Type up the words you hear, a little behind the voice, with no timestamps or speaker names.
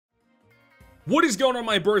What is going on,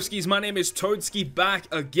 my broskiis? My name is Toadskii, back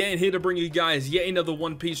again, here to bring you guys yet another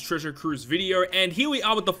One Piece Treasure Cruise video. And here we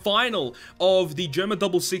are with the final of the GERMA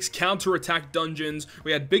 66 counterattack dungeons.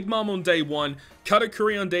 We had Big Mom on day 1,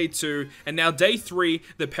 Katakuri on day 2, and now day 3,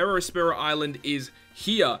 the PEROSPERO island is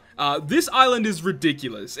here. This island is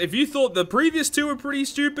ridiculous. If you thought the previous two were pretty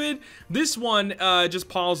stupid, this one just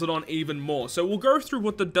piles it on even more. So we'll go through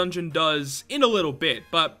what the dungeon does in a little bit,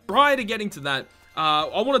 but prior to getting to that,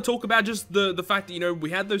 I want to talk about just the fact that, you know, we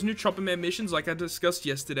had those new Chopper Man missions like I discussed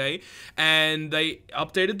yesterday, and they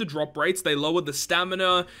updated the drop rates, they lowered the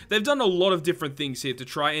stamina, they've done a lot of different things here to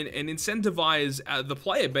try and incentivize the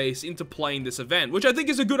player base into playing this event, which I think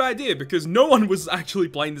is a good idea because no one was actually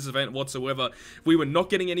playing this event whatsoever. We were not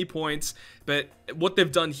getting any points, but what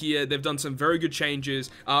they've done here, they've done some very good changes.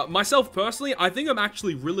 Myself personally, I think I'm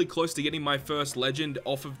actually really close to getting my first legend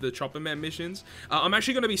off of the Chopper Man missions. I'm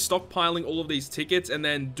actually going to be stockpiling all of these tickets and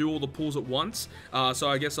then do all the pulls at once, so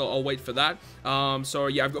I guess I'll wait for that. So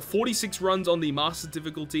yeah, I've got 46 runs on the master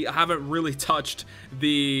difficulty. I haven't really touched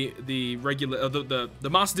the regular, the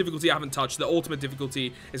master difficulty. I haven't touched. The ultimate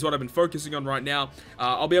difficulty is what I've been focusing on right now.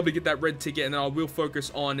 I'll be able to get that red ticket, and then I will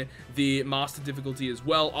focus on the master difficulty as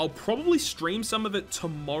well. I'll probably stream some of it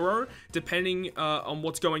tomorrow, depending on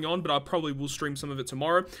what's going on, but I probably will stream some of it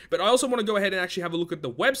tomorrow. But I also want to go ahead and actually have a look at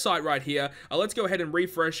the website right here. Let's go ahead and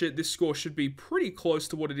refresh it. This score should be pretty close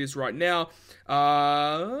to what it is right now.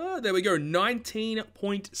 There we go,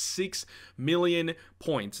 19.6 million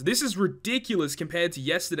points. This is ridiculous compared to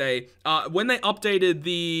yesterday. When they updated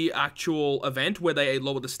the actual event where they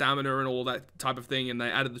lowered the stamina and all that type of thing, and they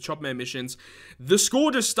added the Chopper Man missions, the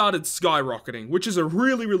score just started skyrocketing, which is a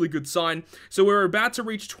really, really good sign. So we're about to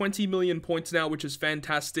reach 20 million points now, which is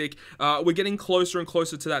fantastic. We're getting closer and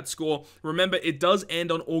closer to that score. Remember, it does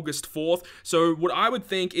end on August 4th. So what I would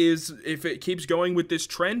think is, if it keeps going with this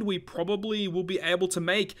trend, we probably will be able to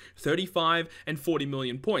make 35 and 40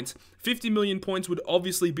 million points. 50 million points would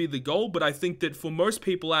obviously be the goal, but I think that for most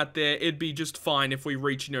people out there, it'd be just fine if we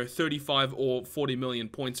reach, you know, 35 or 40 million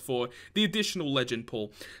points for the additional legend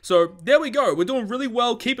pull. So there we go. We're doing really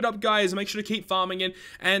well. Keep it up, guys. Make sure to keep farming it.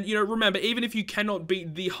 And, you know, remember, even if you cannot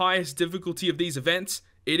beat the highest difficulty of these events,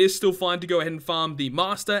 it is still fine to go ahead and farm the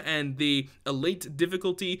Master and the Elite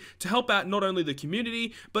difficulty to help out not only the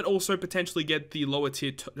community, but also potentially get the lower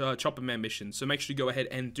tier Chopper Man missions. So make sure to go ahead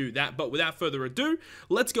and do that. But without further ado,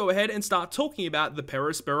 let's go ahead and start talking about the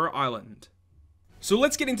PEROSPERO Island. So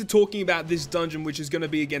let's get into talking about this dungeon, which is going to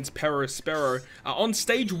be against PEROSPERO. On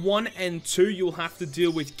stage 1 and 2, you'll have to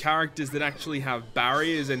deal with characters that actually have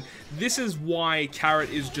barriers, and this is why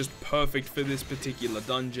Carrot is just perfect for this particular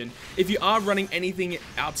dungeon. If you are running anything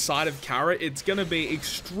outside of Carrot, it's going to be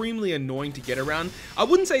extremely annoying to get around. I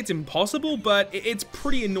wouldn't say it's impossible, but it's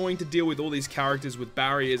pretty annoying to deal with all these characters with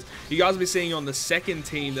barriers. You guys will be seeing on the second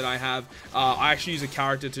team that I have, I actually use a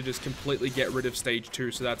character to just completely get rid of stage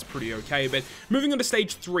 2, so that's pretty okay. But moving on to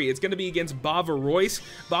stage 3, it's going to be against Barajas.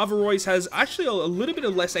 Barajas has actually a little bit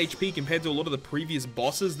of less HP compared to a lot of the previous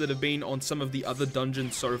bosses that have been on some of the other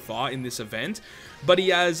dungeons so far in this event, but he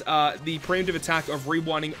has the preemptive attack of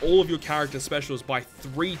rewinding all of your character specials by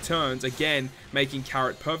 3 turns, again making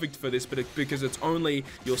Carrot perfect for this, but because it's only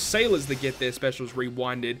your sailors that get their specials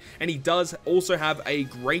rewinded. And he does also have a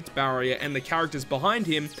great barrier, and the characters behind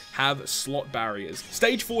him have slot barriers.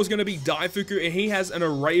 Stage 4 is going to be Daifuku, and he has an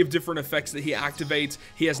array of different effects that he activates.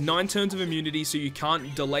 He has 9 turns of immunity, so you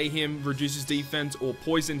can't delay him, reduce his defense, or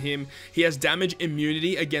poison him. He has damage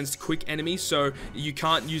immunity against quick enemies, so you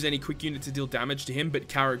can't use any quick unit to deal damage to him, but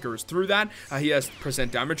Carrot goes through that. He has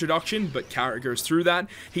 % damage reduction, but Carrot goes through that.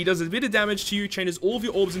 He does a bit of damage to you, changes all of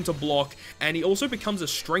your orbs into block, and he also becomes a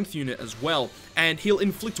strength unit as well. And he'll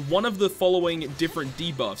inflict one of the following different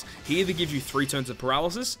debuffs. He either gives you 3 turns of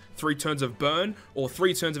paralysis, 3 turns of burn, or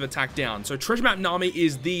 3 turns of attack down. So Treasure Map Nami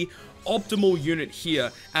is the optimal unit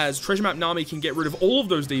here, as Treasure Map Nami can get rid of all of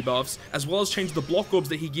those debuffs, as well as change the block orbs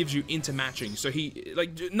that he gives you into matching. So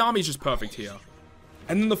Nami's just perfect here.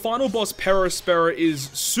 And then the final boss, PEROSPERO, is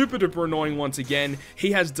super duper annoying once again.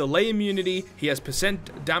 He has delay immunity, he has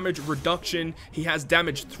 % damage reduction, he has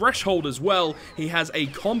damage threshold as well, he has a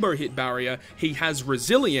combo hit barrier, he has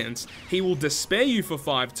resilience, he will despair you for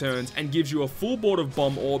 5 turns and gives you a full board of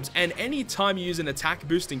bomb orbs, and anytime you use an attack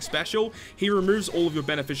boosting special, he removes all of your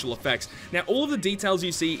beneficial effects. Now, all of the details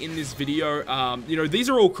you see in this video, you know, these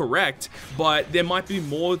are all correct, but there might be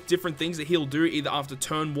more different things that he'll do either after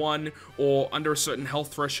turn 1 or under a certain health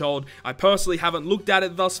health threshold. I personally haven't looked at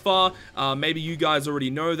it thus far. Maybe you guys already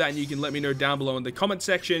know that, and you can let me know down below in the comment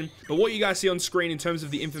section. But what you guys see on screen in terms of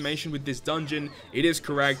the information with this dungeon, it is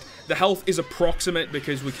correct. The health is approximate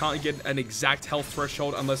because we can't get an exact health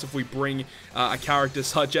threshold unless if we bring a character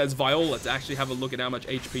such as Viola to actually have a look at how much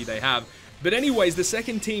HP they have. But anyways, the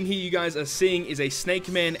second team here you guys are seeing is a Snake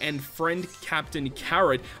Man and friend Captain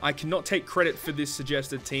Carrot. I cannot take credit for this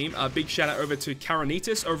suggested team. A big shout out over to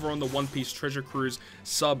Caronitas over on the One Piece Treasure Cruise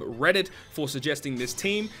subreddit for suggesting this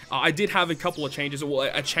team. I did have a couple of changes, well,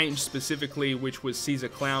 a change specifically, which was Caesar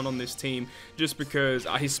Clown on this team, just because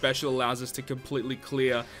his special allows us to completely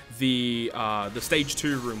clear the stage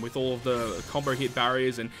 2 room with all of the combo hit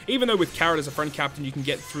barriers. And even though with Carrot as a friend captain, you can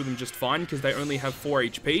get through them just fine because they only have 4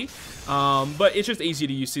 HP. But it's just easier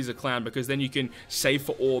to use Caesar Clown because then you can save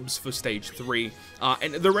for orbs for stage 3.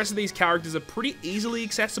 And the rest of these characters are pretty easily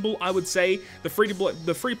accessible, I would say. The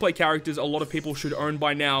free-play characters a lot of people should own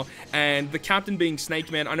by now, and the captain being Snake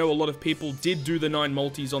Man, I know a lot of people did do the 9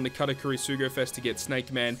 multis on the Katakuri Sugo Fest to get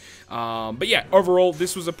Snake Man. But yeah, overall,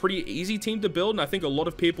 this was a pretty easy team to build, and I think a lot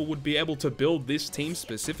of people would be able to build this team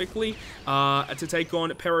specifically to take on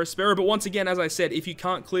PEROSPERO. But once again, as I said, if you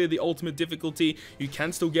can't clear the ultimate difficulty, you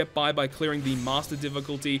can still get by clearing the master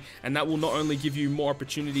difficulty, and that will not only give you more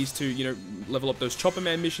opportunities to, you know, level up those Chopper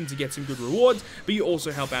Man missions to get some good rewards, but you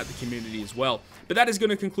also help out the community as well. But that is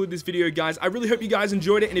going to conclude this video, guys. I really hope you guys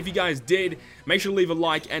enjoyed it, and if you guys did, make sure to leave a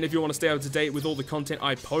like, and if you want to stay up to date with all the content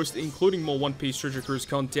I post, including more One Piece Treasure Cruise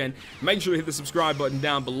content, make sure to hit the subscribe button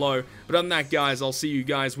down below. But other than that, guys, I'll see you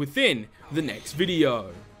guys within the next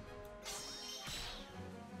video.